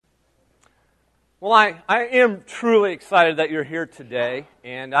Well, I am truly excited that you're here today,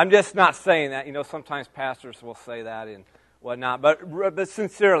 and I'm just not saying that. You know, sometimes pastors will say that and whatnot, but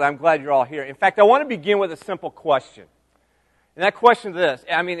sincerely, I'm glad you're all here. In fact, I want to begin with a simple question. And that question is this.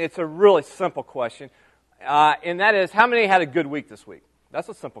 I mean, it's a really simple question, and that is, how many had a good week this week? That's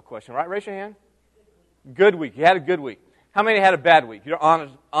a simple question, right? Raise your hand. Good week. You had a good week. How many had a bad week? You're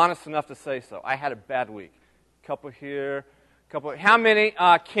honest enough to say so. I had a bad week. Couple here, couple. How many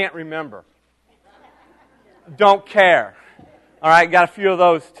can't remember? Don't care. All right, got a few of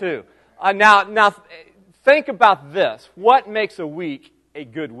those too. Now, think about this. What makes a week a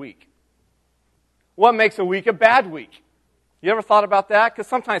good week? What makes a week a bad week? You ever thought about that? Because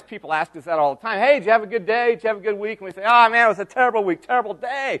sometimes people ask us that all the time. Hey, did you have a good day? Did you have a good week? And we say, oh man, it was a terrible week, terrible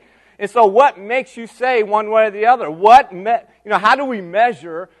day. And so what makes you say one way or the other? How do we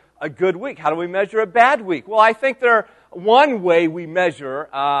measure a good week? How do we measure a bad week? Well, I think one way we measure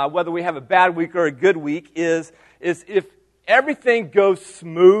whether we have a bad week or a good week is if everything goes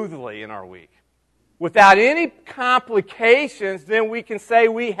smoothly in our week. Without any complications, then we can say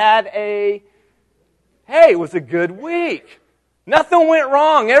it was a good week. Nothing went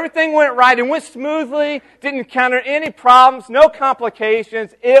wrong. Everything went right. It went smoothly. Didn't encounter any problems. No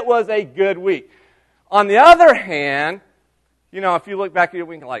complications. It was a good week. On the other hand, if you look back at your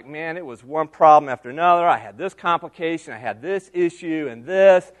week, like, man, it was one problem after another. I had this complication. I had this issue and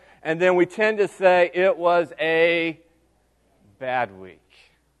this. And then we tend to say it was a bad week.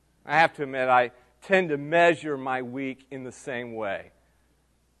 I have to admit, I tend to measure my week in the same way.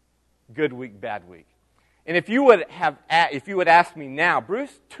 Good week, bad week. And if you would ask me now,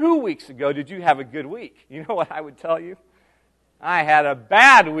 Bruce, 2 weeks ago, did you have a good week? You know what I would tell you? I had a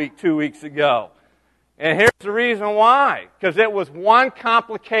bad week 2 weeks ago. And here's the reason why. Because it was one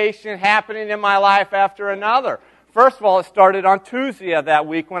complication happening in my life after another. First of all, it started on Tuesday of that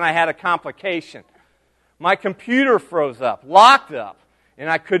week when I had a complication. My computer froze up, locked up, and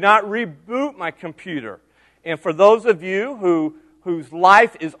I could not reboot my computer. And for those of you whose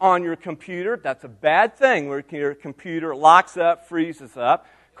life is on your computer, that's a bad thing where your computer locks up, freezes up.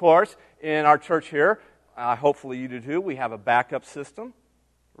 Of course, in our church here, hopefully you do too, we have a backup system,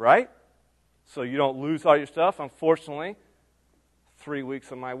 right? So you don't lose all your stuff. Unfortunately, 3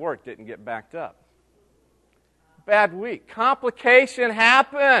 weeks of my work didn't get backed up. Bad week. Complication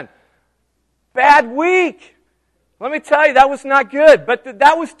happened. Bad week. Let me tell you, that was not good. But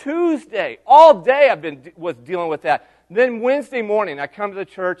that was Tuesday. All day was dealing with that. Then Wednesday morning, I come to the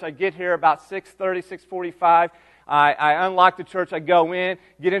church. I get here about 6:30, 6:45. I unlock the church. I go in,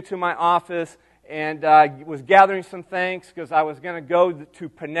 get into my office, and was gathering some things because I was going to go to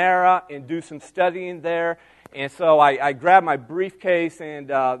Panera and do some studying there. And so I grabbed my briefcase and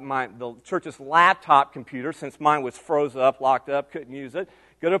the church's laptop computer, since mine was froze up, locked up, couldn't use it.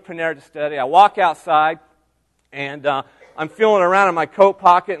 Go to Panera to study. I walk outside, and I'm feeling around in my coat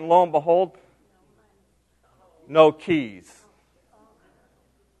pocket, and lo and behold, no keys.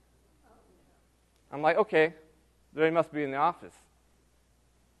 I'm like, okay, they must be in the office.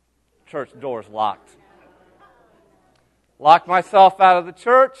 Church door's locked. Locked myself out of the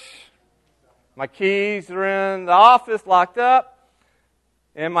church. My keys are in the office, locked up.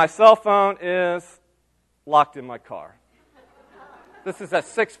 And my cell phone is locked in my car. This is at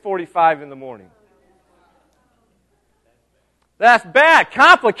 6:45 in the morning. That's bad.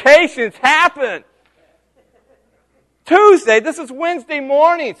 Complications happen. Tuesday, this is Wednesday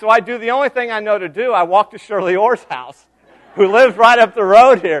morning, so I do the only thing I know to do. I walk to Shirley Orr's house, who lives right up the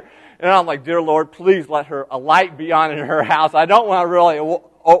road here. And I'm like, dear Lord, please let a light be on in her house. I don't want to really,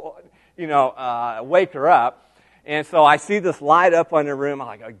 wake her up. And so I see this light up on her room. I'm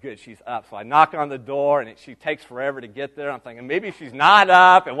like, oh, good, she's up. So I knock on the door, and she takes forever to get there. I'm thinking, maybe she's not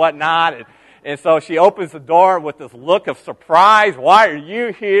up and whatnot. And so she opens the door with this look of surprise. Why are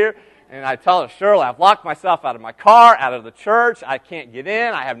you here? And I tell her, Shirley, I've locked myself out of my car, out of the church. I can't get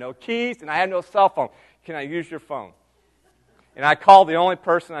in. I have no keys, and I have no cell phone. Can I use your phone? And I call the only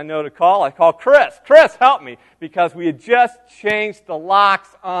person I know to call. I call Chris. Chris, help me, because we had just changed the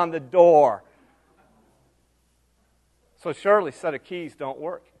locks on the door. So Shirley's set of keys don't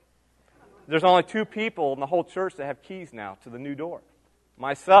work. There's only 2 people in the whole church that have keys now to the new door.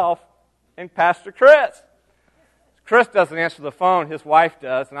 Myself and Pastor Chris. Chris doesn't answer the phone. His wife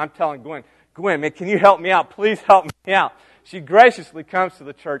does. And I'm telling Gwen, man, can you help me out? Please help me out. She graciously comes to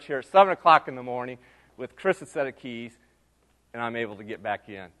the church here at 7 o'clock in the morning with Chris' set of keys, and I'm able to get back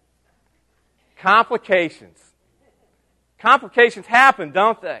in. Complications. Complications happen,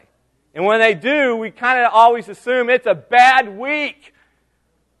 don't they? And when they do, we kind of always assume it's a bad week.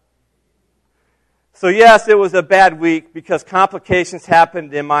 So yes, it was a bad week because complications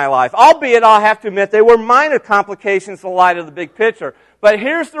happened in my life. Albeit, I'll have to admit, they were minor complications in the light of the big picture. But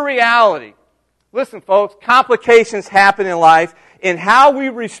here's the reality. Listen, folks, complications happen in life, and how we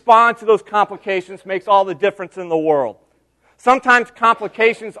respond to those complications makes all the difference in the world. Sometimes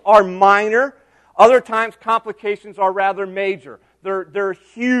complications are minor. Other times complications are rather major. They're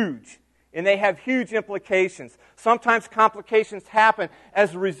huge, and they have huge implications. Sometimes complications happen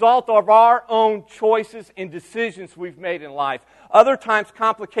as a result of our own choices and decisions we've made in life. Other times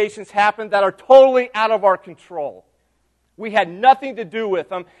complications happen that are totally out of our control. We had nothing to do with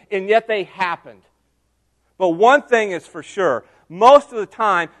them, and yet they happened. But one thing is for sure, most of the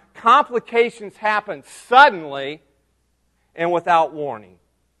time, complications happen suddenly and without warning.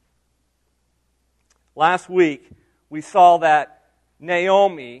 Last week, we saw that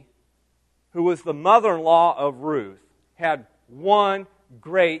Naomi, who was the mother-in-law of Ruth, had one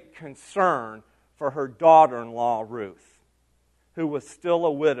great concern for her daughter-in-law, Ruth, who was still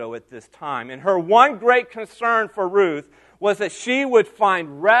a widow at this time. And her one great concern for Ruth was that she would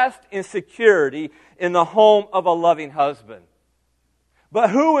find rest and security in the home of a loving husband. But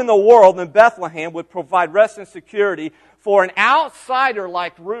who in the world in Bethlehem would provide rest and security for an outsider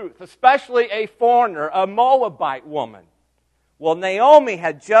like Ruth, especially a foreigner, a Moabite woman? Well, Naomi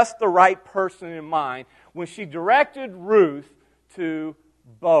had just the right person in mind when she directed Ruth to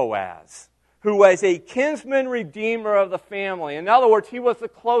Boaz, who was a kinsman redeemer of the family. In other words, he was a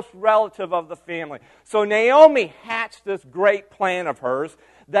close relative of the family. So Naomi hatched this great plan of hers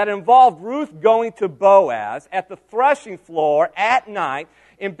that involved Ruth going to Boaz at the threshing floor at night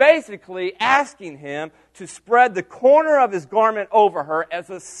and basically asking him to spread the corner of his garment over her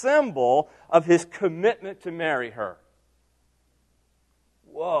as a symbol of his commitment to marry her.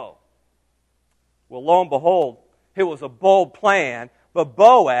 Whoa. Well, lo and behold, it was a bold plan, but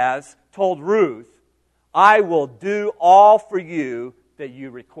Boaz told Ruth, I will do all for you that you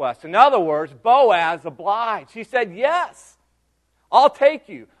request. In other words, Boaz obliged. He said, yes, I'll take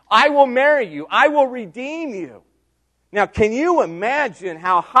you. I will marry you. I will redeem you. Now, can you imagine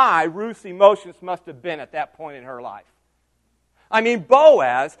how high Ruth's emotions must have been at that point in her life? I mean,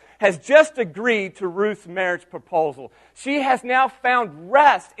 Boaz has just agreed to Ruth's marriage proposal. She has now found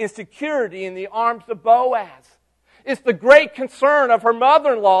rest and security in the arms of Boaz. It's the great concern of her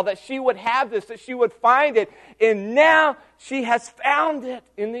mother-in-law that she would have this, that she would find it. And now she has found it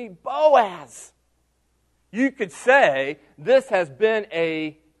in the Boaz. You could say this has been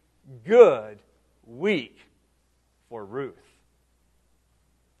a good week for Ruth.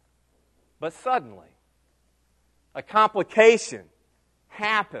 But suddenly, a complication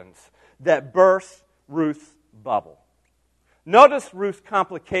happens that bursts Ruth's bubble. Notice Ruth's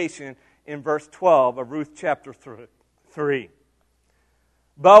complication in verse 12 of Ruth chapter 3.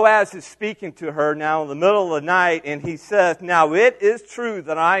 Boaz is speaking to her now in the middle of the night, and he says, now it is true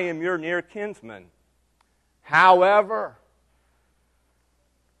that I am your near kinsman. However,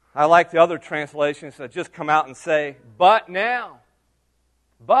 I like the other translations that just come out and say, but now.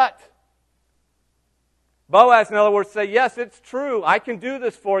 But. Boaz, in other words, say, yes, it's true. I can do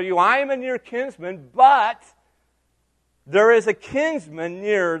this for you. I am a near kinsman, but there is a kinsman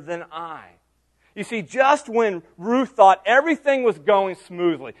nearer than I. You see, just when Ruth thought everything was going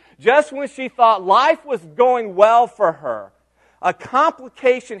smoothly, just when she thought life was going well for her, a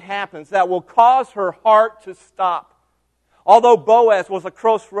complication happens that will cause her heart to stop. Although Boaz was a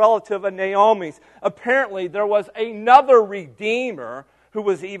close relative of Naomi's, apparently there was another redeemer who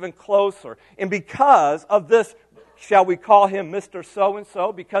was even closer. And because of this, shall we call him Mr.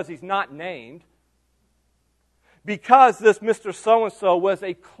 So-and-so, because he's not named, because this Mr. So-and-so was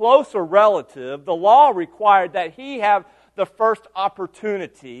a closer relative, the law required that he have the first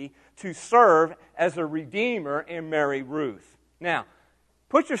opportunity to serve as a redeemer and marry Ruth. Now,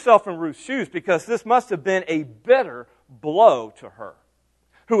 put yourself in Ruth's shoes, because this must have been a bitter blow to her,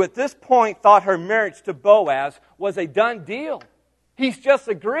 who at this point thought her marriage to Boaz was a done deal. He's just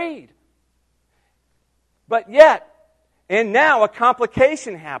agreed. But yet, and now a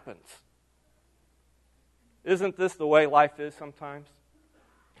complication happens. Isn't this the way life is sometimes?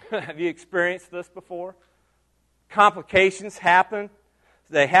 Have you experienced this before? Complications happen.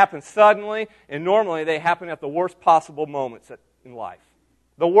 They happen suddenly, and normally they happen at the worst possible moments in life.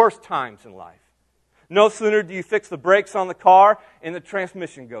 The worst times in life. No sooner do you fix the brakes on the car and the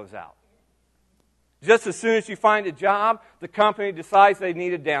transmission goes out. Just as soon as you find a job, the company decides they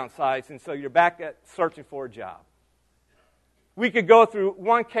need to downsize, and so you're back at searching for a job. We could go through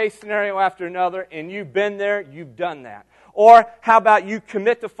one case scenario after another, and you've been there, you've done that. Or how about you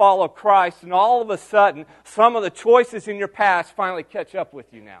commit to follow Christ, and all of a sudden, some of the choices in your past finally catch up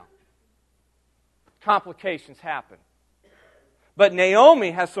with you now. complications happen. But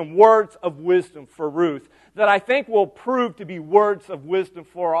Naomi has some words of wisdom for Ruth that I think will prove to be words of wisdom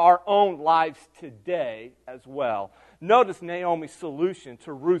for our own lives today as well. Notice Naomi's solution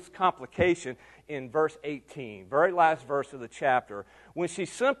to Ruth's complication in verse 18, very last verse of the chapter, when she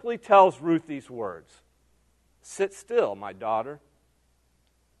simply tells Ruth these words, "Sit still, my daughter,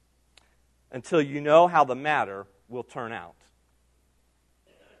 until you know how the matter will turn out."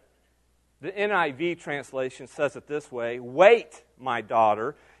 The NIV translation says it this way, "Wait, my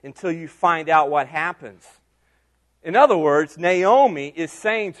daughter, until you find out what happens." In other words, Naomi is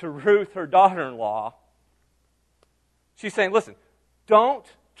saying to Ruth, her daughter-in-law, she's saying, listen, don't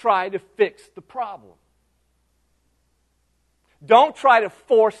try to fix the problem. Don't try to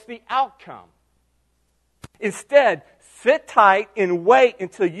force the outcome. Instead, sit tight and wait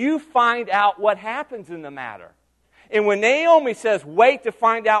until you find out what happens in the matter. And when Naomi says, wait to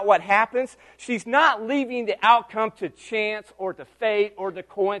find out what happens, she's not leaving the outcome to chance or to fate or to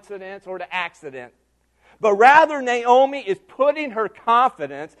coincidence or to accident. But rather, Naomi is putting her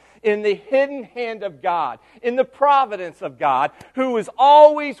confidence in the hidden hand of God, in the providence of God, who is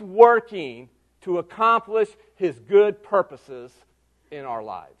always working to accomplish His good purposes in our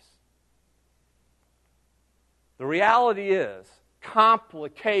lives. The reality is,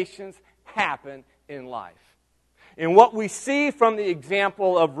 complications happen in life. And what we see from the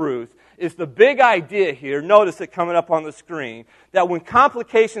example of Ruth is the big idea here, notice it coming up on the screen, that when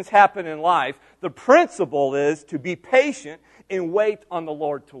complications happen in life, the principle is to be patient and wait on the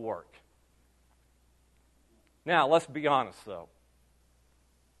Lord to work. Now, let's be honest, though.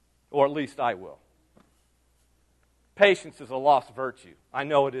 Or at least I will. Patience is a lost virtue. I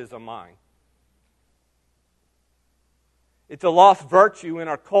know it is of mine. It's a lost virtue in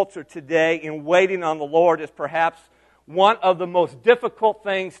our culture today, and waiting on the Lord is perhaps one of the most difficult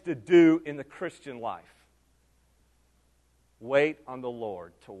things to do in the Christian life. Wait on the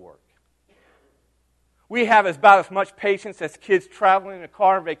Lord to work. We have about as much patience as kids traveling in a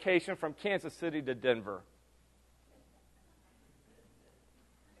car on vacation from Kansas City to Denver.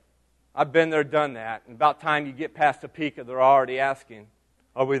 I've been there, done that. And about time you get past Topeka, they're already asking,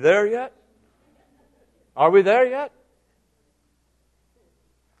 "Are we there yet? Are we there yet?"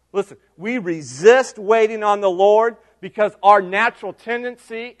 Listen, we resist waiting on the Lord because our natural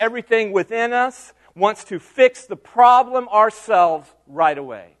tendency, everything within us, wants to fix the problem ourselves right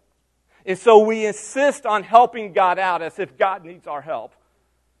away. And so we insist on helping God out as if God needs our help.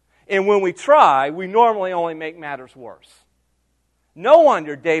 And when we try, we normally only make matters worse. No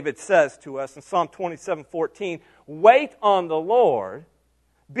wonder David says to us in Psalm 27:14, "Wait on the Lord,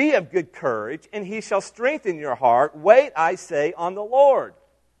 be of good courage, and He shall strengthen your heart. Wait, I say, on the Lord."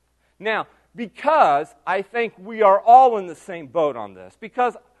 Now, because I think we are all in the same boat on this,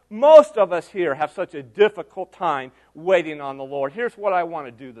 because most of us here have such a difficult time waiting on the Lord, here's what I want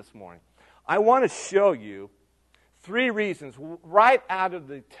to do this morning. I want to show you 3 reasons right out of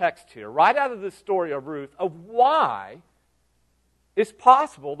the text here, right out of the story of Ruth, of why it's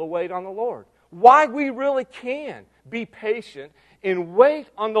possible to wait on the Lord. Why we really can be patient and wait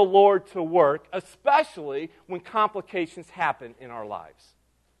on the Lord to work, especially when complications happen in our lives.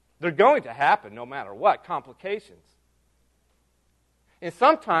 They're going to happen no matter what, complications. And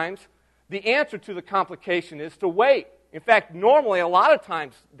sometimes the answer to the complication is to wait. In fact, normally a lot of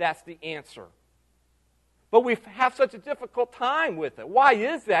times that's the answer. But we have such a difficult time with it. Why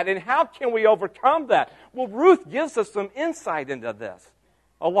is that? And how can we overcome that? Well, Ruth gives us some insight into this,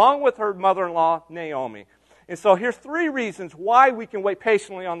 along with her mother-in-law, Naomi. And so here's 3 reasons why we can wait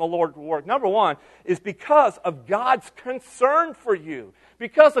patiently on the Lord to work. Number 1 is because of God's concern for you.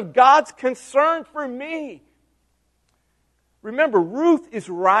 Because of God's concern for me. Remember, Ruth is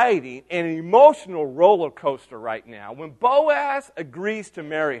riding an emotional roller coaster right now when Boaz agrees to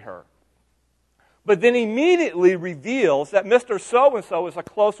marry her. But then immediately reveals that Mr. So-and-so is a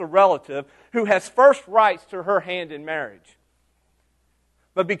closer relative who has first rights to her hand in marriage.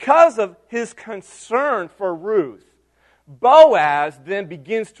 But because of his concern for Ruth, Boaz then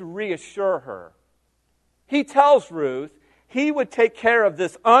begins to reassure her. He tells Ruth he would take care of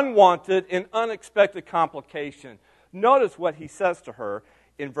this unwanted and unexpected complication. Notice what he says to her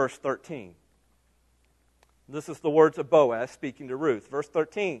in verse 13. This is the words of Boaz speaking to Ruth. Verse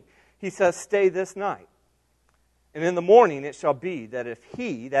 13, he says, "Stay this night. And in the morning it shall be that if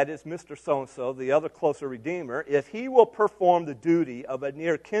he," that is Mr. So-and-so, the other closer redeemer, "if he will perform the duty of a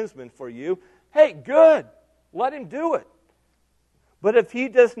near kinsman for you, hey, good, let him do it. But if he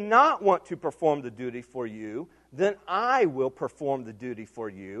does not want to perform the duty for you, then I will perform the duty for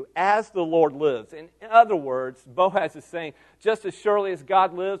you as the Lord lives. In other words, Boaz is saying, just as surely as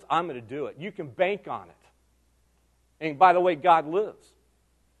God lives, I'm going to do it. You can bank on it. And by the way, God lives.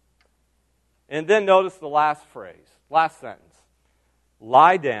 And then notice the last phrase, last sentence.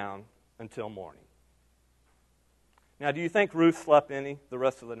 Lie down until morning. Now, do you think Ruth slept any the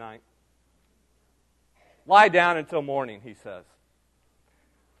rest of the night? Lie down until morning, he says.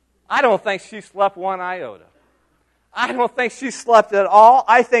 I don't think she slept one iota. I don't think she slept at all.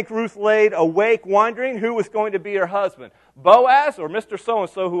 I think Ruth laid awake wondering who was going to be her husband, Boaz or Mr.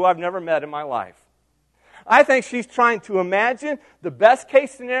 So-and-so who I've never met in my life. I think she's trying to imagine the best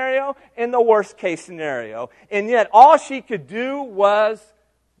case scenario and the worst case scenario. And yet all she could do was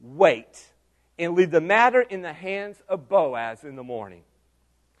wait and leave the matter in the hands of Boaz in the morning.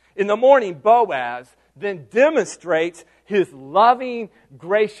 In the morning, Boaz then demonstrates his loving,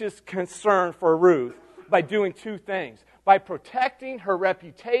 gracious concern for Ruth by doing two things. By protecting her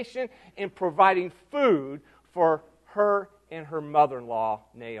reputation and providing food for her and her mother-in-law,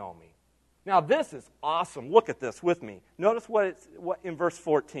 Naomi. Now, this is awesome. Look at this with me. Notice what in verse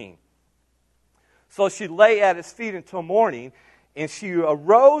 14. So she lay at his feet until morning, and she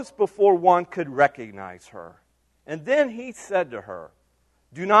arose before one could recognize her. And then he said to her,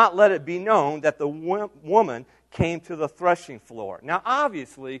 do not let it be known that the woman came to the threshing floor. Now,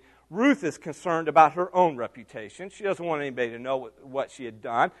 obviously, Ruth is concerned about her own reputation. She doesn't want anybody to know what she had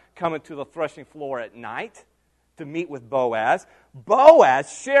done, coming to the threshing floor at night to meet with Boaz.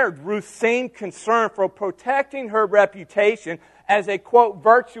 Boaz shared Ruth's same concern for protecting her reputation as a, quote,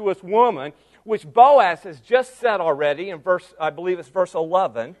 virtuous woman, which Boaz has just said already in verse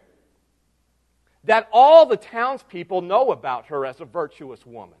 11, that all the townspeople know about her as a virtuous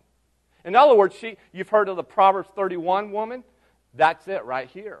woman. In other words, you've heard of the Proverbs 31 woman? That's it right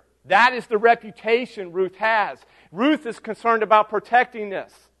here. That is the reputation Ruth has. Ruth is concerned about protecting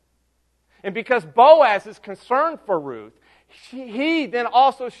this. And because Boaz is concerned for Ruth, he then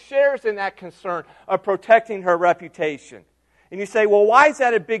also shares in that concern of protecting her reputation. And you say, well, why is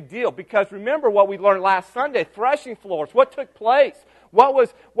that a big deal? Because remember what we learned last Sunday, threshing floors. What took place? What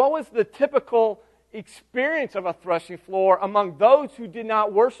was the typical experience of a threshing floor among those who did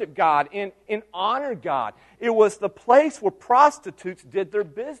not worship God and honor God? It was the place where prostitutes did their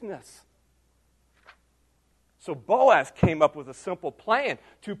business. So Boaz came up with a simple plan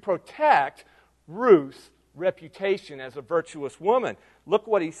to protect Ruth's reputation as a virtuous woman. Look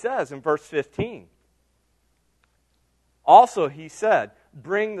what he says in verse 15. Also, he said,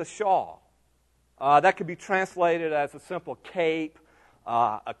 bring the shawl. That could be translated as a simple cape,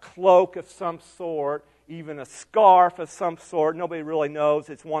 a cloak of some sort, even a scarf of some sort. Nobody really knows.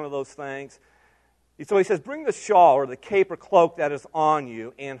 It's one of those things. So he says, bring the shawl or the cape or cloak that is on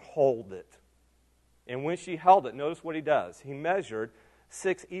you and hold it. And when she held it, notice what he does. He measured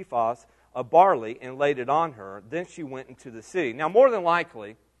 6 ephahs of barley and laid it on her. Then she went into the city. Now, more than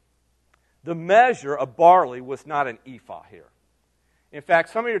likely, the measure of barley was not an ephah here. In fact,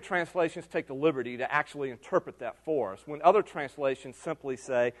 some of your translations take the liberty to actually interpret that for us, when other translations simply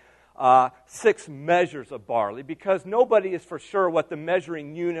say 6 measures of barley, because nobody is for sure what the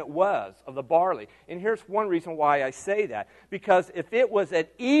measuring unit was of the barley. And here's one reason why I say that. Because if it was an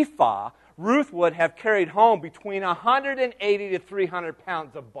ephah, Ruth would have carried home between 180 to 300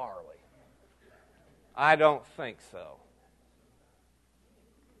 pounds of barley. I don't think so.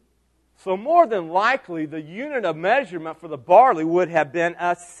 So more than likely, the unit of measurement for the barley would have been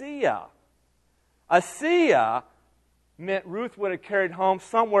a seah. A seah meant Ruth would have carried home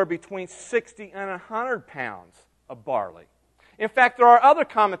somewhere between 60 and 100 pounds of barley. In fact, there are other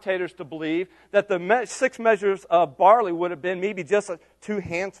commentators to believe that the 6 measures of barley would have been maybe just 2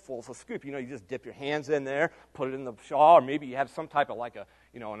 handfuls of scoop. You just dip your hands in there, put it in the shawl, or maybe you have some type of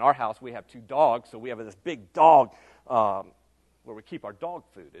in our house we have 2 dogs, so we have this big dog where we keep our dog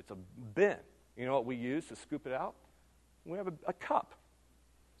food. It's a bin. You know what we use to scoop it out? We have a cup.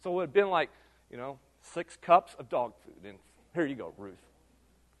 So it would have been 6 cups of dog food. And here you go, Ruth.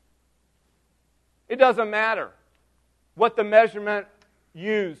 It doesn't matter what the measurement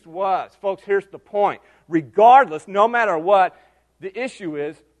used was. Folks, here's the point. Regardless, no matter what, the issue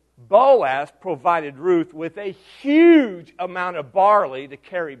is Boaz provided Ruth with a huge amount of barley to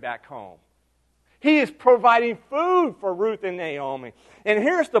carry back home. He is providing food for Ruth and Naomi. And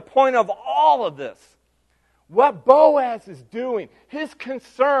here's the point of all of this. What Boaz is doing, his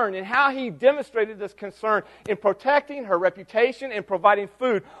concern and how he demonstrated this concern in protecting her reputation and providing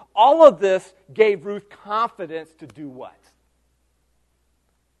food, all of this gave Ruth confidence to do what?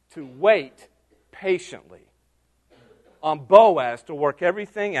 To wait patiently on Boaz to work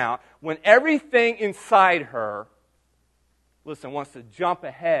everything out when everything inside her, listen, wants to jump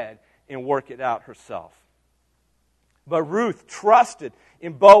ahead and work it out herself. But Ruth trusted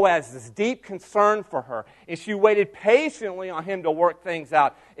in Boaz's deep concern for her, and she waited patiently on him to work things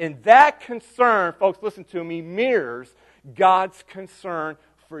out. And that concern, folks, listen to me, mirrors God's concern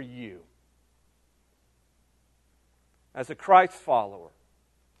for you. As a Christ follower,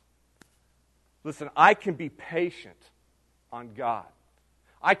 listen, I can be patient on God.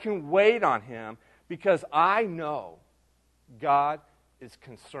 I can wait on Him because I know God is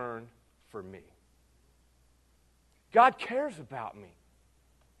concerned for me. God cares about me.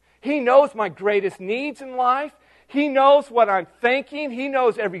 He knows my greatest needs in life. He knows what I'm thinking. He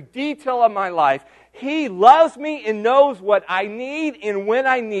knows every detail of my life. He loves me and knows what I need and when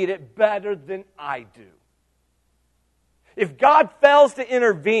I need it better than I do. If God fails to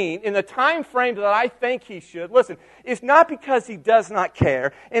intervene in the time frame that I think He should, listen, it's not because He does not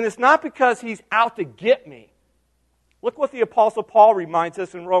care, and it's not because He's out to get me. Look what the Apostle Paul reminds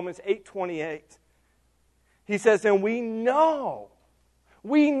us in Romans 8:28. He says, and we know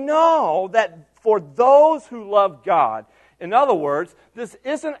that for those who love God, in other words, this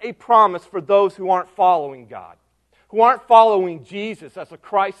isn't a promise for those who aren't following God, who aren't following Jesus as a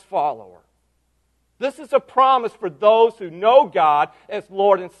Christ follower. This is a promise for those who know God as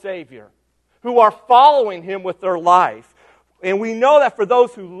Lord and Savior, who are following Him with their life. And we know that for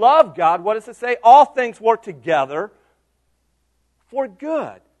those who love God, what does it say? All things work together for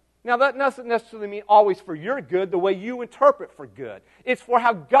good. Now, that doesn't necessarily mean always for your good, the way you interpret for good. It's for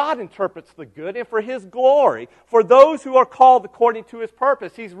how God interprets the good and for His glory, for those who are called according to His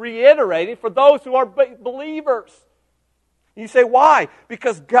purpose. He's reiterating for those who are believers. You say, why?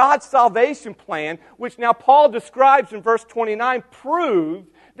 Because God's salvation plan, which now Paul describes in verse 29,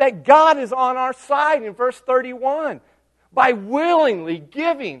 proved that God is on our side in verse 31 by willingly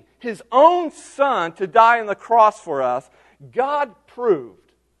giving His own Son to die on the cross for us. God proved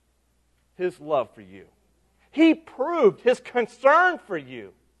His love for you. He proved His concern for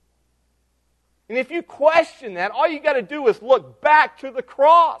you. And if you question that, all you got to do is look back to the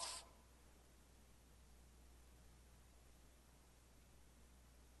cross.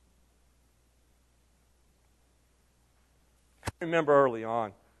 I remember early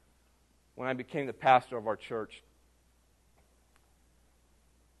on when I became the pastor of our church.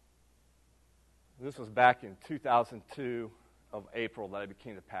 This was back in 2002 of April that I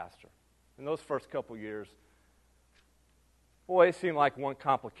became the pastor. In those first couple years, boy, it seemed like one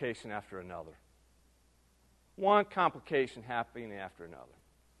complication after another. One complication happening after another.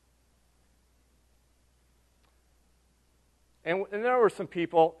 And there were some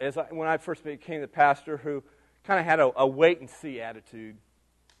people, when I first became the pastor, who kind of had a wait-and-see attitude.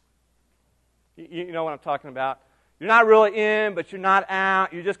 You know what I'm talking about? You're not really in, but you're not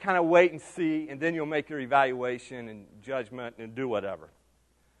out. You just kind of wait and see, and then you'll make your evaluation and judgment and do whatever.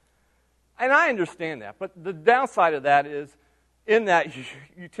 And I understand that, but the downside of that is, in that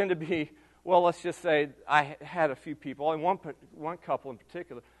you tend to be, well, let's just say I had a few people, and one couple in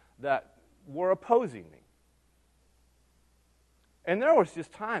particular, that were opposing me. And there was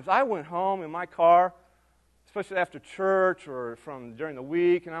just times I went home in my car, especially after church or from during the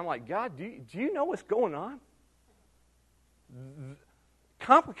week, and I'm like, God, do you know what's going on?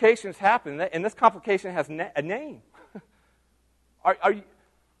 Complications happen, and this complication has a name.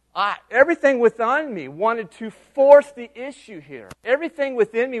 Everything within me wanted to force the issue here. Everything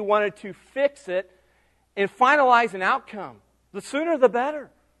within me wanted to fix it and finalize an outcome. The sooner the better.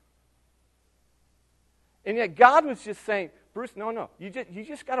 And yet God was just saying, Bruce, no, you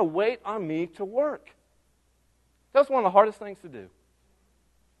just got to wait on me to work. That was one of the hardest things to do.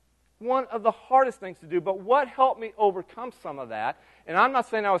 One of the hardest things to do. But what helped me overcome some of that, and I'm not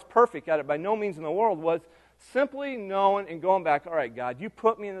saying I was perfect at it by no means in the world, was simply knowing and going back, all right, God, you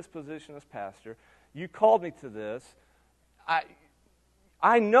put me in this position as pastor. You called me to this.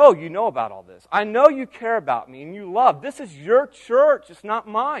 I know you know about all this. I know you care about me and you love. This is your church. It's not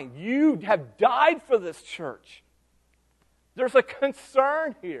mine. You have died for this church. There's a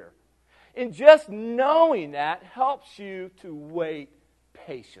concern here. And just knowing that helps you to wait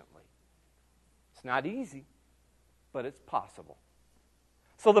patiently. It's not easy, but it's possible.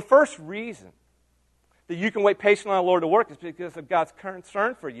 So the first reason that you can wait patiently on the Lord to work is because of God's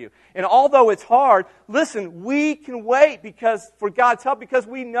concern for you. And although it's hard, listen, we can wait for God's help because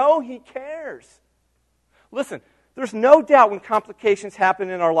we know He cares. Listen, there's no doubt when complications happen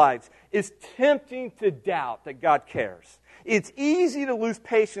in our lives, it's tempting to doubt that God cares. It's easy to lose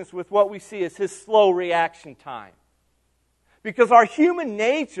patience with what we see as His slow reaction time. Because our human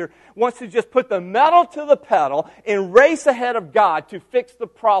nature wants to just put the metal to the pedal and race ahead of God to fix the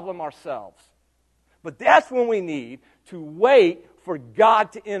problem ourselves. But that's when we need to wait for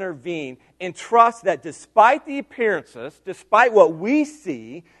God to intervene and trust that despite the appearances, despite what we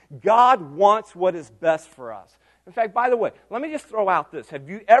see, God wants what is best for us. In fact, by the way, let me just throw out this. Have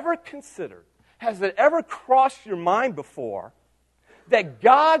you ever considered, has it ever crossed your mind before, that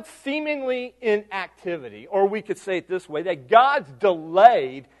God's seemingly inactivity, or we could say it this way, that God's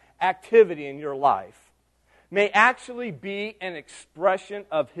delayed activity in your life may actually be an expression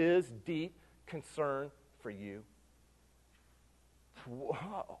of His deep concern for you?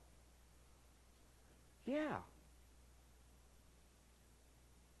 Whoa. Yeah.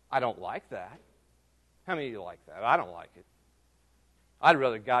 I don't like that. How many of you like that? I don't like it. I'd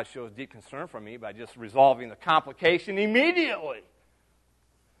rather God shows deep concern for me by just resolving the complication immediately.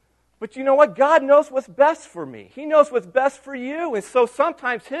 But you know what? God knows what's best for me. He knows what's best for you. And so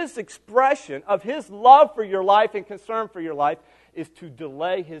sometimes His expression of His love for your life and concern for your life is to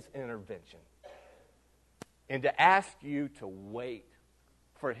delay His intervention and to ask you to wait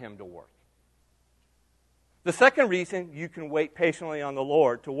for Him to work. The second reason you can wait patiently on the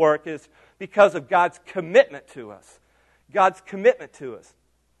Lord to work is because of God's commitment to us. God's commitment to us.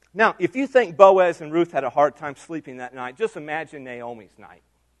 Now, if you think Boaz and Ruth had a hard time sleeping that night, just imagine Naomi's night.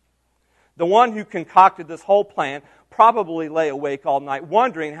 The one who concocted this whole plan probably lay awake all night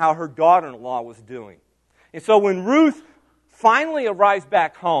wondering how her daughter-in-law was doing. And so when Ruth finally arrives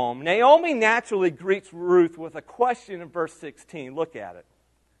back home, Naomi naturally greets Ruth with a question in verse 16. Look at it.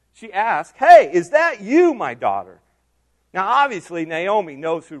 She asks, "Hey, is that you, my daughter?" Now, obviously, Naomi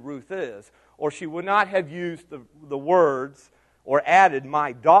knows who Ruth is, or she would not have used the words or added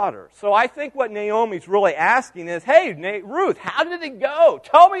 "my daughter." So I think what Naomi's really asking is, "Hey, Ruth, how did it go?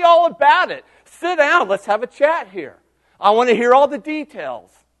 Tell me all about it. Sit down. Let's have a chat here. I want to hear all the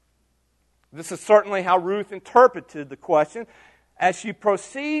details." This is certainly how Ruth interpreted the question as she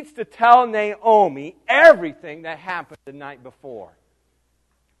proceeds to tell Naomi everything that happened the night before.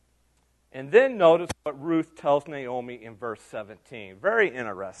 And then notice what Ruth tells Naomi in verse 17. Very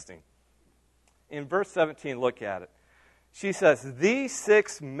interesting. In verse 17, look at it. She says, "These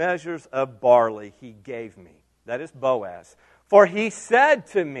 6 measures of barley he gave me." That is Boaz. "For he said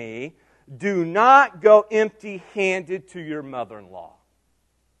to me, 'Do not go empty-handed to your mother-in-law.'"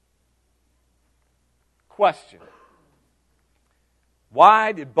 Question.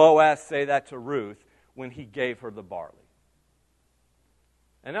 Why did Boaz say that to Ruth when he gave her the barley?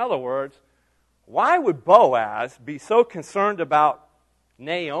 In other words, why would Boaz be so concerned about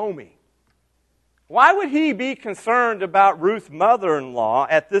Naomi? Why would he be concerned about Ruth's mother-in-law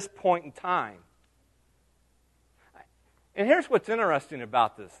at this point in time? And here's what's interesting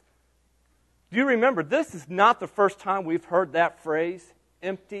about this. Do you remember, this is not the first time we've heard that phrase,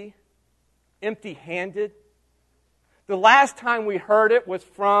 empty-handed. The last time we heard it was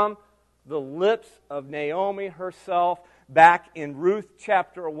from the lips of Naomi herself back in Ruth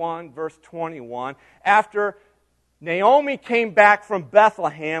chapter 1, verse 21. After Naomi came back from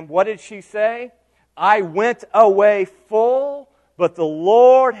Bethlehem, what did she say? "I went away full, but the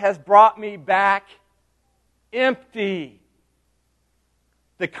Lord has brought me back empty."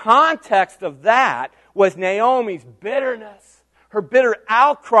 The context of that was Naomi's bitterness, her bitter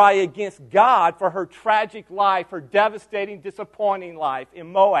outcry against God for her tragic life, her devastating, disappointing life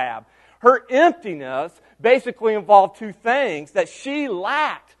in Moab. Her emptiness basically involved 2 things: that she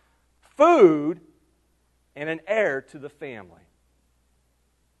lacked food and an heir to the family.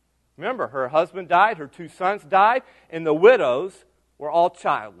 Remember, her husband died, her 2 sons died, and the widows were all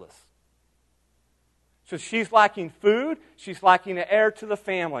childless. So she's lacking food, she's lacking an heir to the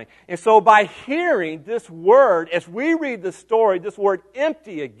family. And so by hearing this word, as we read the story, this word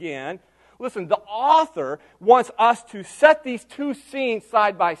empty again, listen, the author wants us to set these 2 scenes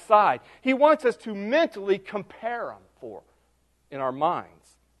side by side. He wants us to mentally compare them in our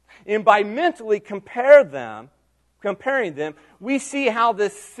minds. And by mentally comparing them, we see how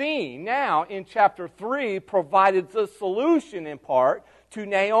this scene now in chapter 3 provided the solution in part to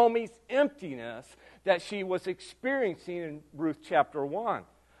Naomi's emptiness that she was experiencing in Ruth chapter 1.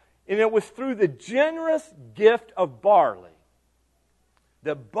 And it was through the generous gift of barley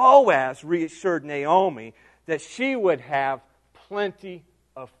that Boaz reassured Naomi that she would have plenty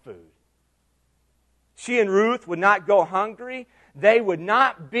of food. She and Ruth would not go hungry. They would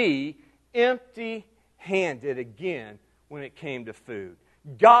not be empty-handed again when it came to food.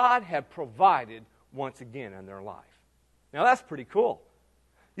 God had provided once again in their life. Now that's pretty cool.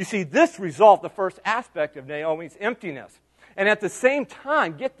 You see, this resolved the first aspect of Naomi's emptiness. And at the same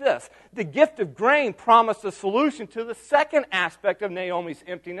time, get this, the gift of grain promised a solution to the second aspect of Naomi's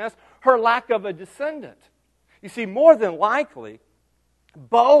emptiness, her lack of a descendant. You see, more than likely,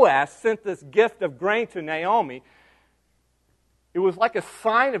 Boaz sent this gift of grain to Naomi. It was like a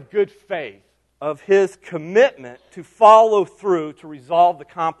sign of good faith, of his commitment to follow through to resolve the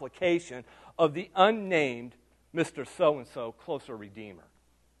complication of the unnamed Mr. So-and-so, closer redeemer.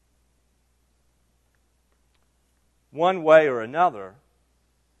 One way or another,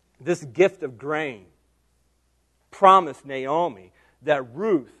 this gift of grain promised Naomi that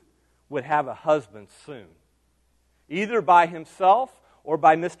Ruth would have a husband soon, either by himself or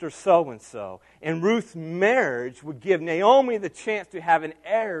by Mr. So-and-so. And Ruth's marriage would give Naomi the chance to have an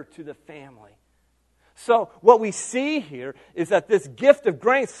heir to the family. So what we see here is that this gift of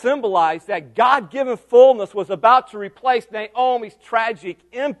grain symbolized that God-given fullness was about to replace Naomi's tragic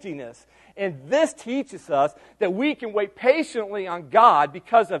emptiness. And this teaches us that we can wait patiently on God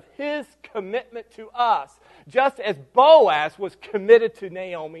because of His commitment to us, just as Boaz was committed to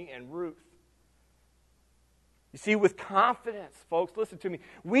Naomi and Ruth. You see, with confidence, folks, listen to me,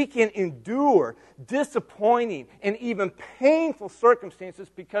 we can endure disappointing and even painful circumstances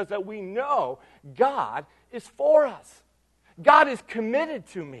because that we know God is for us. God is committed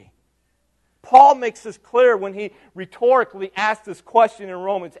to me. Paul makes this clear when he rhetorically asks this question in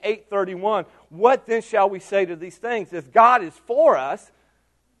Romans 8:31, what then shall we say to these things? If God is for us,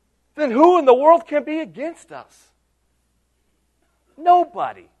 then who in the world can be against us?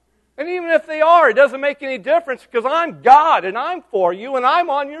 Nobody. And even if they are, it doesn't make any difference because I'm God and I'm for you and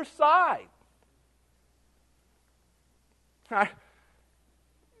I'm on your side.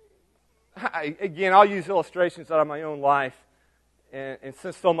 Again, I'll use illustrations out of my own life. And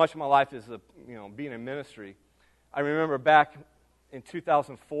since so much of my life is being in ministry, I remember back in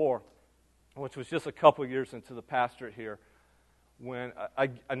 2004, which was just a couple years into the pastorate here, when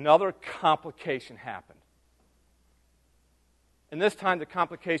another complication happened. And this time the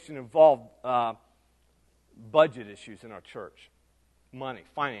complication involved budget issues in our church. Money,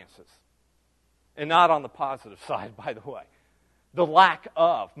 finances. And not on the positive side, by the way. The lack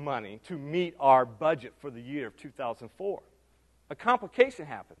of money to meet our budget for the year of 2004. A complication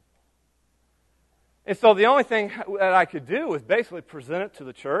happened. And so the only thing that I could do was basically present it to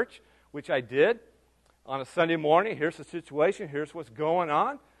the church, which I did on a Sunday morning. Here's the situation. Here's what's going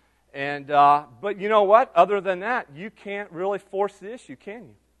on. And but you know what? Other than that, you can't really force the issue, can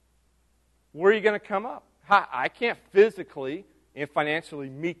you? Where are you going to come up? I can't physically and financially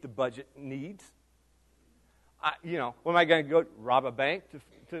meet the budget needs. What am I going to go rob a bank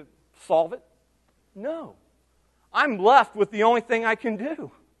to solve it? No. I'm left with the only thing I can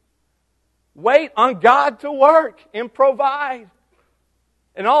do. Wait on God to work and provide.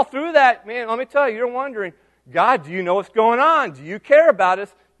 And all through that, man, let me tell you, you're wondering, God, do you know what's going on? Do you care about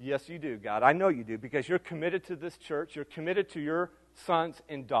us? Yes, you do, God. I know you do because you're committed to this church. You're committed to your sons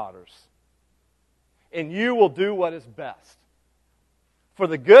and daughters. And you will do what is best for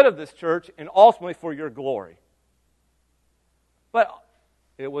the good of this church and ultimately for your glory. But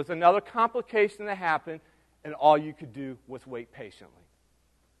it was another complication that happened, and all you could do was wait patiently.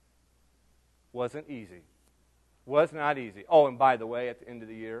 Wasn't easy. Was not easy. Oh, and by the way, at the end of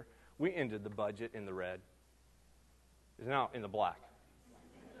the year, we ended the budget in the red. It's now in the black.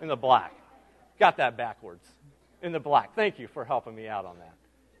 In the black. Got that backwards. In the black. Thank you for helping me out on that.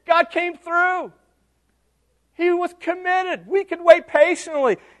 God came through. He was committed. We could wait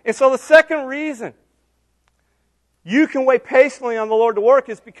patiently. And so the second reason you can wait patiently on the Lord to work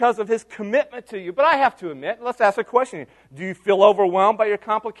is because of His commitment to you. But I have to admit, let's ask a question here. Do you feel overwhelmed by your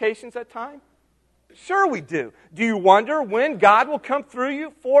complications at times? Sure we do. Do you wonder when God will come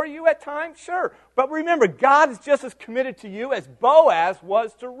through for you at times? Sure. But remember, God is just as committed to you as Boaz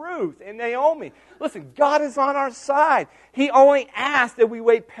was to Ruth and Naomi. Listen, God is on our side. He only asks that we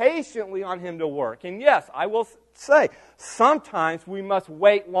wait patiently on Him to work. And yes, I will say, sometimes we must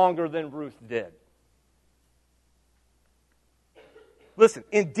wait longer than Ruth did. Listen,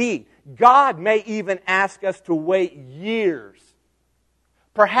 indeed, God may even ask us to wait years,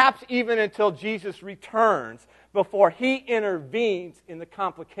 perhaps even until Jesus returns, before He intervenes in the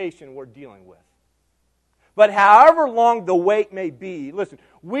complication we're dealing with. But however long the wait may be, listen,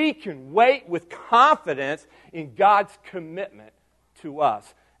 we can wait with confidence in God's commitment to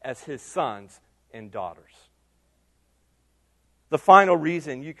us as His sons and daughters. The final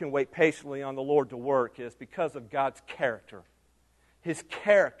reason you can wait patiently on the Lord to work is because of God's character. His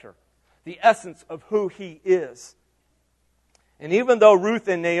character, the essence of who He is. And even though Ruth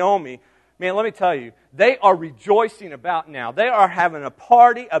and Naomi, Man, let me tell you, they are rejoicing about now. They are having a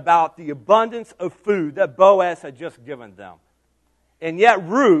party about the abundance of food that Boaz had just given them. And yet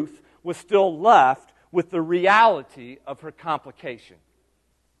Ruth was still left with the reality of her complication.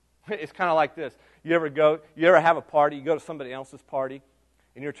 It's kind of like this. You ever have a party, you go to somebody else's party,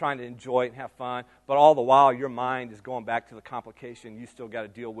 and you're trying to enjoy it and have fun, but all the while your mind is going back to the complication you still got to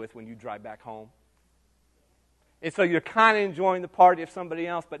deal with when you drive back home. And so you're kind of enjoying the party of somebody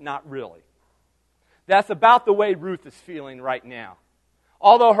else, but not really. That's about the way Ruth is feeling right now.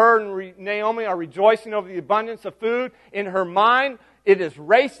 Although her and Naomi are rejoicing over the abundance of food, in her mind, it is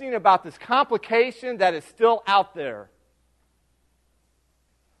racing about this complication that is still out there.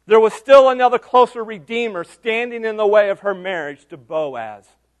 There was still another closer redeemer standing in the way of her marriage to Boaz.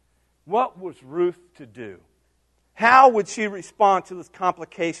 What was Ruth to do? How would she respond to this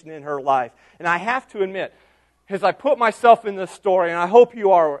complication in her life? And I have to admit, as I put myself in this story, and I hope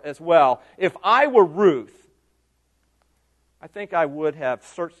you are as well, if I were Ruth, I think I would have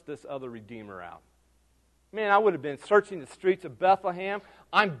searched this other redeemer out. Man, I would have been searching the streets of Bethlehem.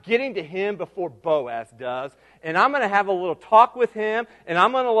 I'm getting to him before Boaz does, and I'm going to have a little talk with him, and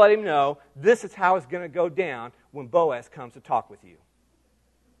I'm going to let him know this is how it's going to go down when Boaz comes to talk with you.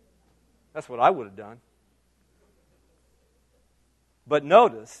 That's what I would have done. But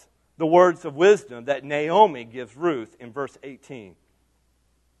notice the words of wisdom that Naomi gives Ruth in verse 18.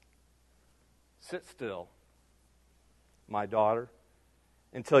 Sit still, my daughter,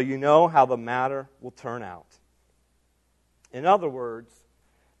 until you know how the matter will turn out. In other words,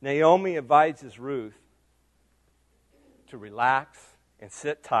 Naomi advises Ruth to relax and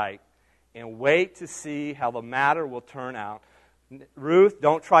sit tight and wait to see how the matter will turn out. Ruth,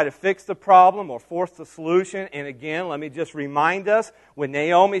 don't try to fix the problem or force the solution. And again, let me just remind us, when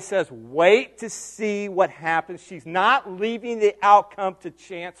Naomi says, wait to see what happens, she's not leaving the outcome to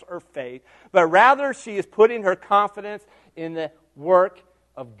chance or fate, but rather she is putting her confidence in the work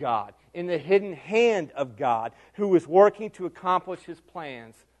of God, in the hidden hand of God, who is working to accomplish his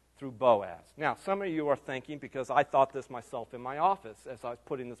plans through Boaz. Now, some of you are thinking, because I thought this myself in my office as I was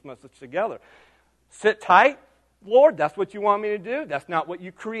putting this message together, sit tight? Lord, that's what you want me to do? That's not what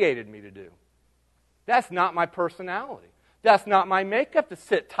you created me to do. That's not my personality. That's not my makeup to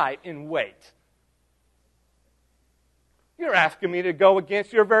sit tight and wait. You're asking me to go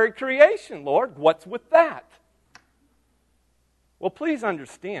against your very creation, Lord. What's with that? Well, please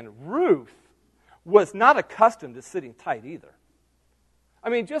understand, Ruth was not accustomed to sitting tight either. I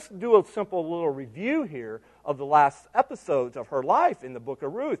mean, just do a simple little review here of the last episodes of her life in the book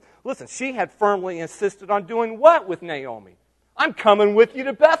of Ruth. Listen, she had firmly insisted on doing what with Naomi? I'm coming with you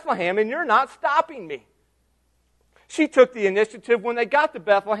to Bethlehem, and you're not stopping me. She took the initiative when they got to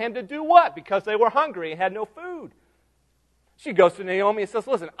Bethlehem to do what? Because they were hungry and had no food. She goes to Naomi and says,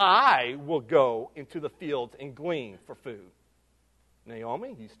 listen, I will go into the fields and glean for food.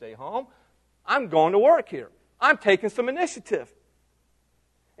 Naomi, you stay home. I'm going to work here. I'm taking some initiative.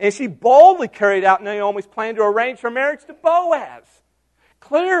 And she boldly carried out Naomi's plan to arrange her marriage to Boaz.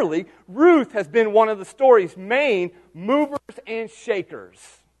 Clearly, Ruth has been one of the story's main movers and shakers.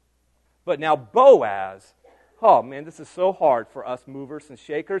 But now Boaz, oh man, this is so hard for us movers and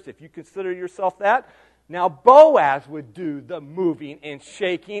shakers, if you consider yourself that. Now Boaz would do the moving and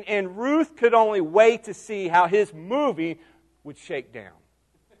shaking, and Ruth could only wait to see how his moving would shake down.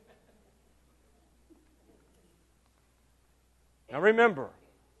 Now remember,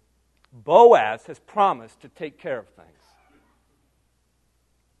 Boaz has promised to take care of things.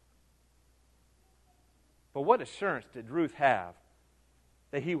 But what assurance did Ruth have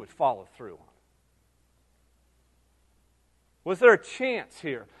that he would follow through on? Was there a chance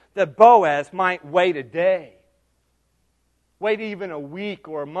here that Boaz might wait a day, wait even a week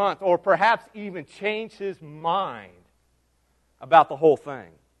or a month, or perhaps even change his mind about the whole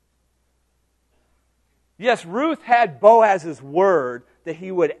thing? Yes, Ruth had Boaz's word that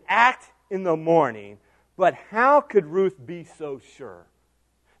he would act in the morning, but how could Ruth be so sure?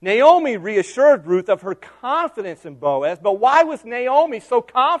 Naomi reassured Ruth of her confidence in Boaz, but why was Naomi so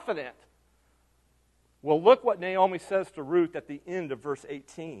confident? Well, look what Naomi says to Ruth at the end of verse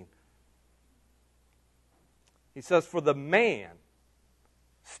 18. He says, for the man,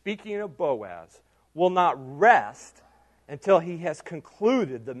 speaking of Boaz, will not rest until he has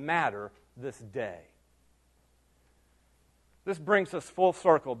concluded the matter this day. This brings us full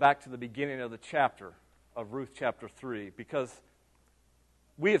circle back to the beginning of the chapter of Ruth chapter 3, because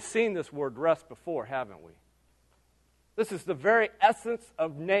we have seen this word rest before, haven't we? This is the very essence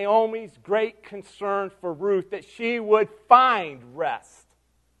of Naomi's great concern for Ruth, that she would find rest.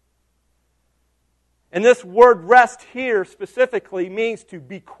 And this word rest here specifically means to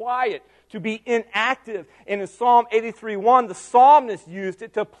be quiet, to be inactive. And in Psalm 83:1, the psalmist used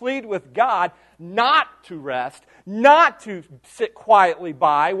it to plead with God not to rest, not to sit quietly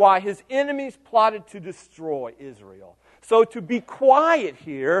by while his enemies plotted to destroy Israel. So to be quiet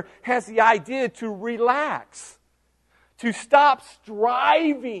here has the idea to relax, to stop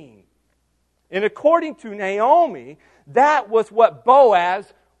striving. And according to Naomi, that was what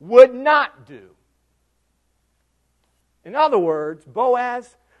Boaz would not do. In other words,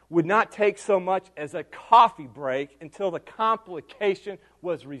 Boaz would not take so much as a coffee break until the complication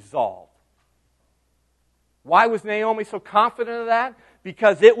was resolved. Why was Naomi so confident of that?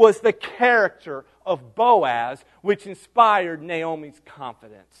 Because it was the character of Boaz which inspired Naomi's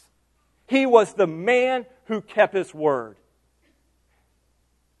confidence. He was the man who kept his word.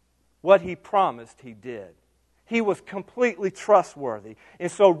 What he promised, he did. He was completely trustworthy.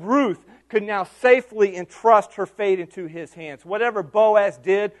 And so Ruth could now safely entrust her fate into his hands. Whatever Boaz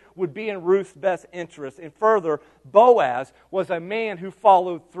did would be in Ruth's best interest. And further, Boaz was a man who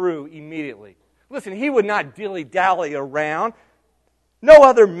followed through immediately. Listen, he would not dilly-dally around. No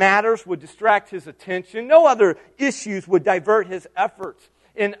other matters would distract his attention. No other issues would divert his efforts.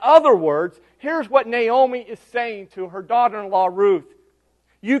 In other words, here's what Naomi is saying to her daughter-in-law Ruth.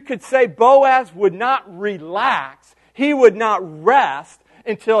 You could say Boaz would not relax, he would not rest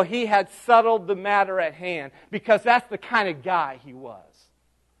until he had settled the matter at hand, because that's the kind of guy he was.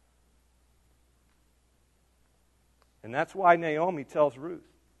 And that's why Naomi tells Ruth,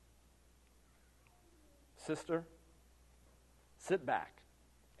 sister, sit back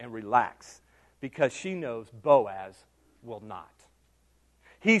and relax, because she knows Boaz will not.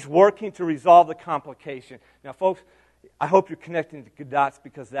 He's working to resolve the complication. Now, folks, I hope you're connecting the dots,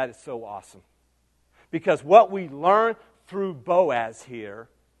 because that is so awesome. Because what we learn through Boaz here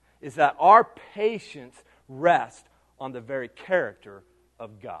is that our patience rests on the very character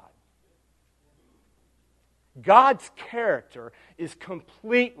of God. God's character is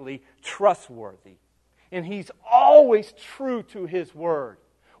completely trustworthy. And He's always true to His word.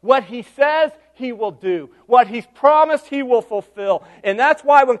 What He says, He will do. What He's promised, He will fulfill. And that's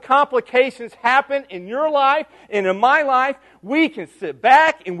why when complications happen in your life and in my life, we can sit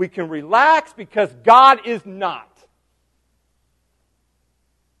back and we can relax, because God is not.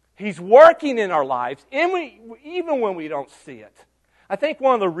 He's working in our lives, even when we don't see it. I think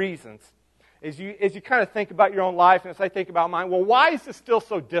one of the reasons is as you kind of think about your own life, and as I think about mine, well, why is this still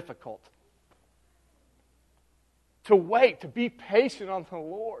so difficult? To wait, to be patient on the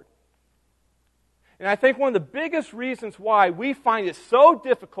Lord. And I think one of the biggest reasons why we find it so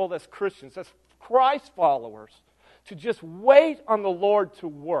difficult as Christians, as Christ followers, to just wait on the Lord to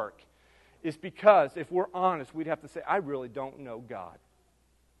work is because, if we're honest, we'd have to say, I really don't know God.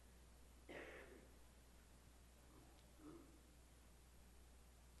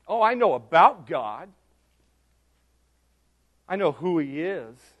 Oh, I know about God. I know who He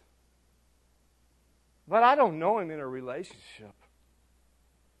is. But I don't know Him in a relationship.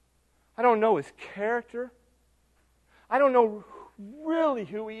 I don't know His character. I don't know really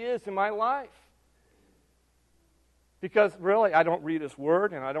who He is in my life. Because really, I don't read His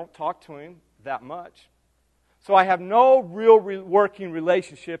Word and I don't talk to Him that much. So I have no real working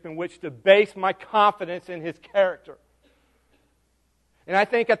relationship in which to base my confidence in His character. And I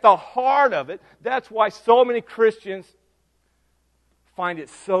think at the heart of it, that's why so many Christians find it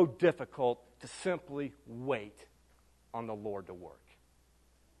so difficult to simply wait on the Lord to work.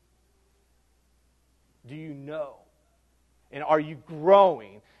 Do you know? And are you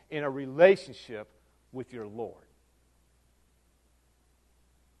growing in a relationship with your Lord?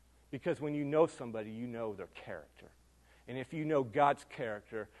 Because when you know somebody, you know their character. And if you know God's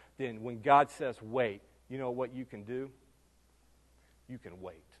character, then when God says wait, you know what you can do? You can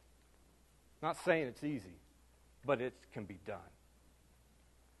wait. Not saying it's easy, but it can be done.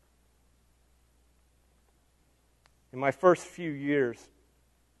 In my first few years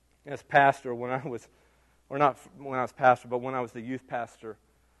as pastor, when I was the youth pastor,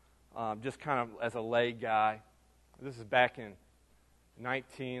 just kind of as a lay guy, this is back in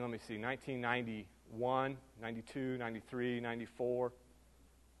 1991, 92, 93, 94.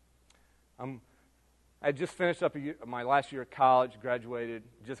 I had just finished up my last year of college, graduated,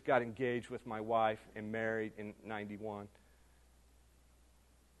 just got engaged with my wife and married in 91.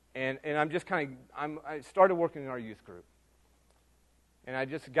 And I started working in our youth group. And I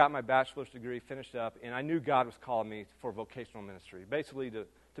just got my bachelor's degree, finished up, and I knew God was calling me for vocational ministry, basically to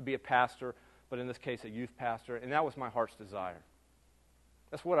be a pastor, but in this case a youth pastor, and that was my heart's desire.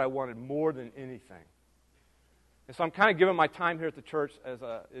 That's what I wanted more than anything. And so I'm kind of giving my time here at the church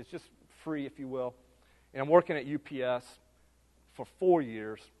it's just free, if you will. And I'm working at UPS for 4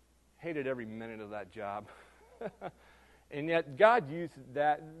 years. Hated every minute of that job. And yet God used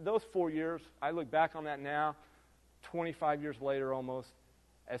those 4 years, I look back on that now, 25 years later almost,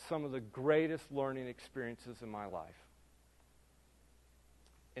 as some of the greatest learning experiences in my life.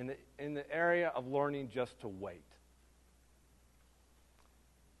 In the area of learning just to wait.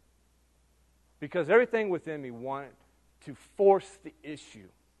 Because everything within me wanted to force the issue.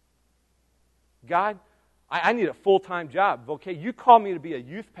 God, I need a full-time job. Okay, you called me to be a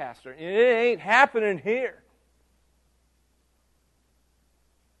youth pastor, and it ain't happening here.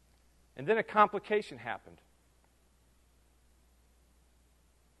 And then a complication happened.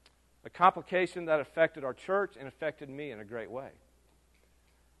 A complication that affected our church and affected me in a great way.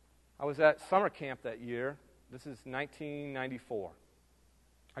 I was at summer camp that year. This is 1994.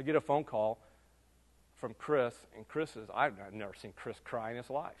 I get a phone call from Chris, and I've never seen Chris cry in his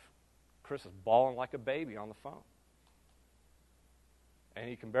life. Chris is bawling like a baby on the phone. And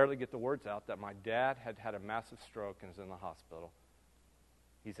he can barely get the words out that my dad had had a massive stroke and is in the hospital.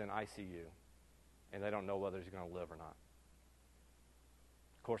 He's in ICU, and they don't know whether he's going to live or not.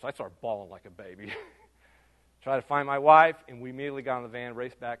 Of course, I start bawling like a baby. Try to find my wife, and we immediately got on the van,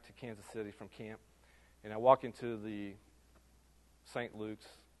 raced back to Kansas City from camp. And I walk into the St. Luke's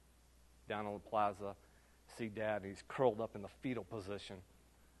down on the plaza, see Dad, and he's curled up in the fetal position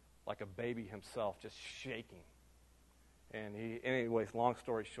like a baby himself, just shaking. And anyways, long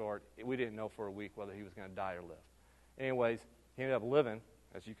story short, we didn't know for a week whether he was going to die or live. Anyways, he ended up living,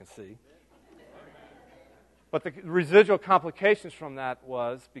 as you can see. But the residual complications from that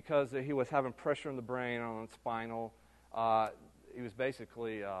was because he was having pressure in the brain, on the spinal. He was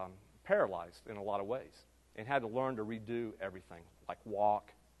basically paralyzed in a lot of ways and had to learn to redo everything, like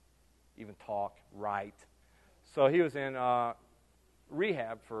walk, even talk, write. So he was in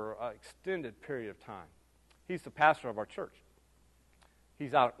rehab for an extended period of time. He's the pastor of our church.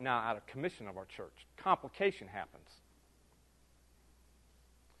 He's now out of commission of our church. Complication happens.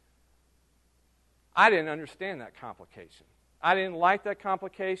 I didn't understand that complication. I didn't like that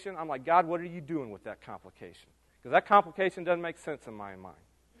complication. I'm like, God, what are you doing with that complication? Because that complication doesn't make sense in my mind.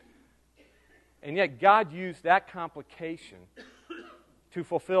 And yet God used that complication to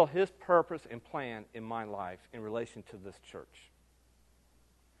fulfill His purpose and plan in my life in relation to this church.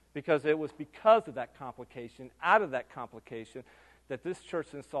 Because it was because of that complication, out of that complication, that this church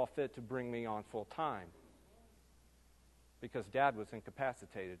then saw fit to bring me on full time. Because Dad was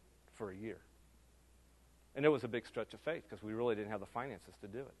incapacitated for a year. And it was a big stretch of faith because we really didn't have the finances to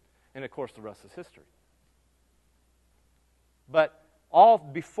do it. And, of course, the rest is history. But all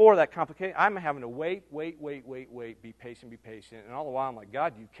before that complication, I'm having to wait, be patient. And all the while I'm like,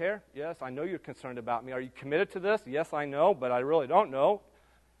 God, do you care? Yes, I know you're concerned about me. Are you committed to this? Yes, I know, but I really don't know.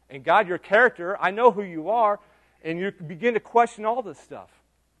 And God, your character, I know who you are. And you begin to question all this stuff.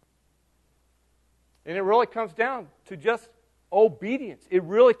 And it really comes down to just obedience. It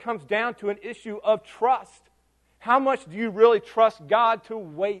really comes down to an issue of trust. How much do you really trust God to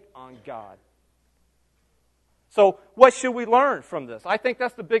wait on God? So what should we learn from this? I think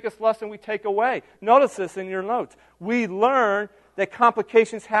that's the biggest lesson we take away. Notice this in your notes. We learn that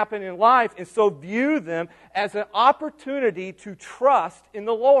complications happen in life, and so view them as an opportunity to trust in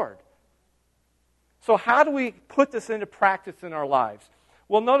the Lord. So how do we put this into practice in our lives?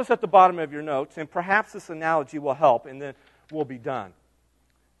 Well, notice at the bottom of your notes, and perhaps this analogy will help, and then we'll be done.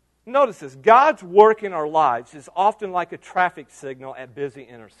 Notice this. God's work in our lives is often like a traffic signal at busy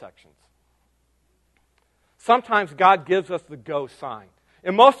intersections. Sometimes God gives us the go sign.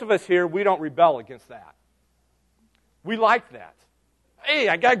 And most of us here, we don't rebel against that. We like that. Hey,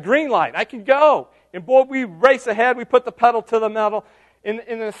 I got green light. I can go. And boy, we race ahead. We put the pedal to the metal. In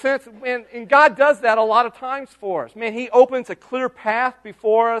a sense, and God does that a lot of times for us. Man, He opens a clear path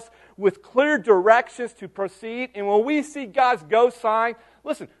before us with clear directions to proceed. And when we see God's go sign,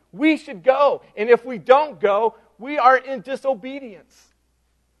 listen, we should go. And if we don't go, we are in disobedience.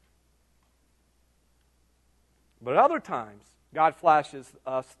 But other times, God flashes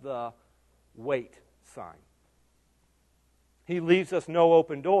us the wait sign. He leaves us no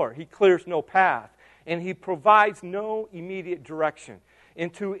open door. He clears no path. And He provides no immediate direction.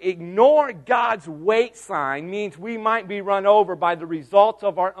 And to ignore God's wait sign means we might be run over by the results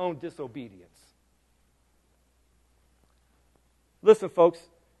of our own disobedience. Listen, folks,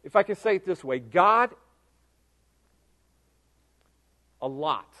 if I can say it this way, God, a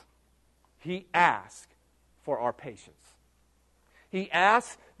lot, He asks for our patience. He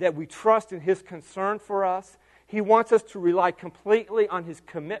asks that we trust in His concern for us. He wants us to rely completely on His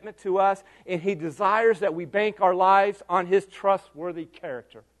commitment to us, and He desires that we bank our lives on His trustworthy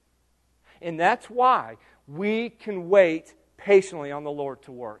character. And that's why we can wait patiently on the Lord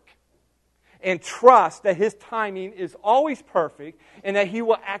to work. And trust that His timing is always perfect and that He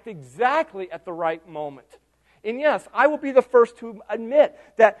will act exactly at the right moment. And yes, I will be the first to admit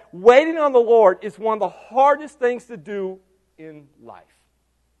that waiting on the Lord is one of the hardest things to do in life.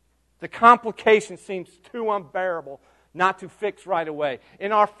 The complication seems too unbearable not to fix right away.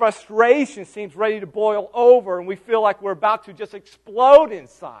 And our frustration seems ready to boil over and we feel like we're about to just explode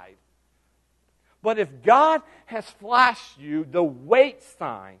inside. But if God has flashed you the wait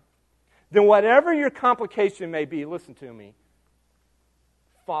sign, then whatever your complication may be, listen to me,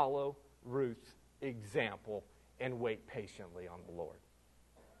 follow Ruth's example and wait patiently on the Lord.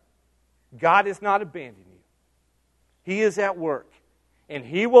 God is not abandoning you. He is at work, and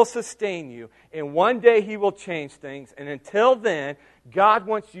He will sustain you, and one day He will change things, and until then, God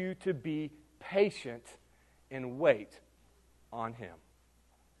wants you to be patient and wait on Him.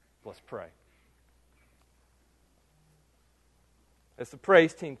 Let's pray. As the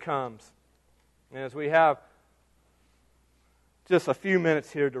praise team comes, and as we have just a few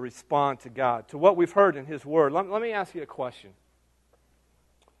minutes here to respond to God, to what we've heard in His Word, let me ask you a question.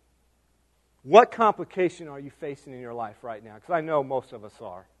 What complication are you facing in your life right now? Because I know most of us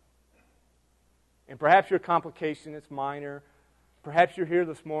are. And perhaps your complication is minor. Perhaps you're here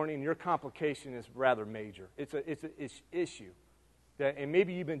this morning and your complication is rather major. It's an issue. And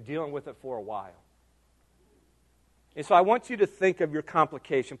maybe you've been dealing with it for a while. And so I want you to think of your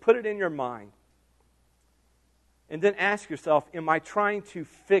complication. Put it in your mind. And then ask yourself, am I trying to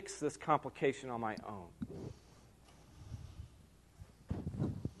fix this complication on my own?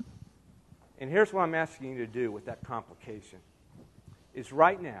 And here's what I'm asking you to do with that complication. Is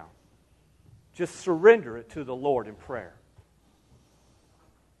right now, just surrender it to the Lord in prayer.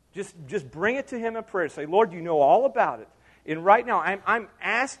 Just bring it to Him in prayer. Say, Lord, you know all about it. And right now, I'm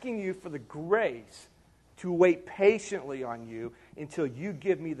asking you for the grace to wait patiently on you until you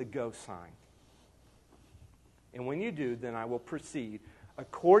give me the go sign. And when you do, then I will proceed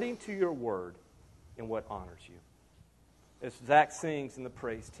according to your word in what honors you. As Zach sings in the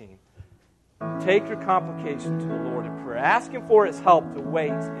praise team, take your complication to the Lord in prayer. Ask Him for His help to wait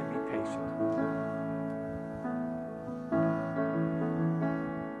and be patient.